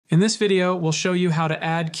In this video, we'll show you how to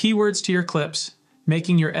add keywords to your clips,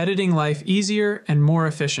 making your editing life easier and more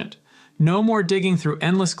efficient. No more digging through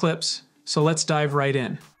endless clips, so let's dive right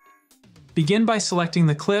in. Begin by selecting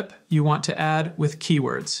the clip you want to add with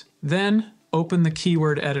keywords. Then, open the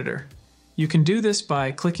keyword editor. You can do this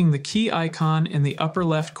by clicking the key icon in the upper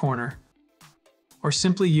left corner, or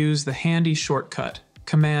simply use the handy shortcut,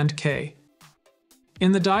 Command-K.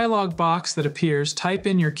 In the dialog box that appears, type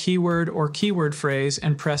in your keyword or keyword phrase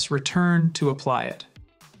and press Return to apply it.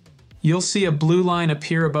 You'll see a blue line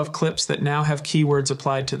appear above clips that now have keywords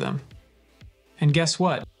applied to them. And guess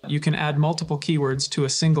what? You can add multiple keywords to a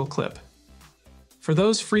single clip. For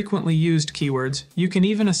those frequently used keywords, you can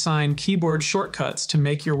even assign keyboard shortcuts to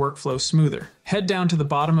make your workflow smoother. Head down to the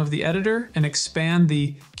bottom of the editor and expand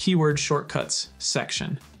the Keyword Shortcuts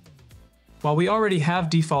section. While we already have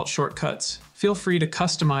default shortcuts, feel free to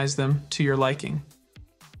customize them to your liking.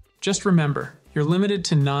 Just remember, you're limited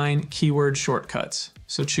to 9 keyword shortcuts,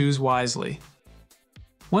 so choose wisely.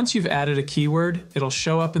 Once you've added a keyword, it'll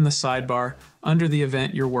show up in the sidebar under the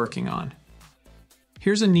event you're working on.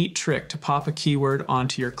 Here's a neat trick to pop a keyword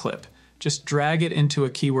onto your clip. Just drag it into a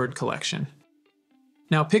keyword collection.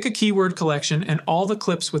 Now pick a keyword collection and all the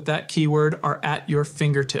clips with that keyword are at your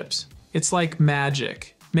fingertips. It's like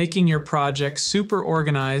magic, making your project super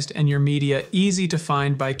organized and your media easy to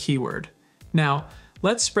find by keyword. Now,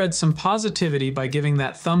 let's spread some positivity by giving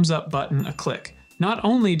that thumbs up button a click. Not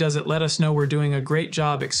only does it let us know we're doing a great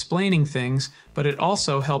job explaining things, but it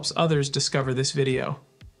also helps others discover this video.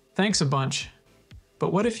 Thanks a bunch.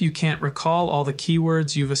 But what if you can't recall all the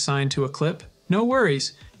keywords you've assigned to a clip? No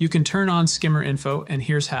worries, you can turn on Skimmer info, and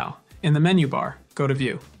here's how. In the menu bar, go to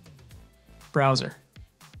View, Browser,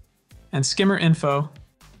 and Skimmer info,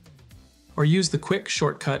 or use the quick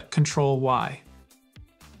shortcut Control-Y.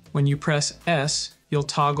 When you press S, you'll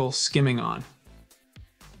toggle skimming on.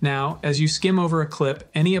 Now, as you skim over a clip,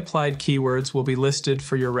 any applied keywords will be listed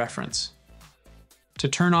for your reference. To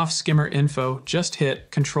turn off Skimmer info, just hit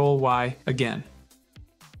Control-Y again.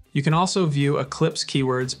 You can also view a clip's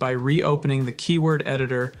keywords by reopening the keyword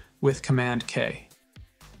editor with Command-K.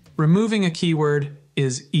 Removing a keyword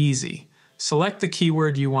is easy. Select the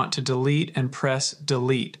keyword you want to delete and press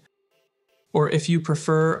Delete. Or if you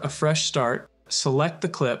prefer a fresh start, select the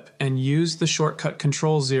clip and use the shortcut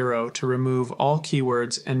Control-0 to remove all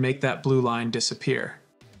keywords and make that blue line disappear.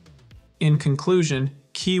 In conclusion,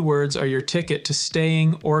 keywords are your ticket to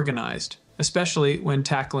staying organized, especially when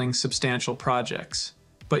tackling substantial projects.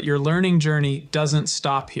 But your learning journey doesn't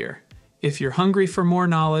stop here. If you're hungry for more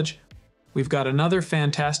knowledge, we've got another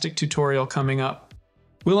fantastic tutorial coming up.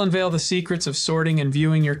 We'll unveil the secrets of sorting and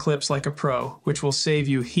viewing your clips like a pro, which will save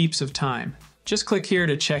you heaps of time. Just click here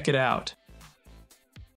to check it out.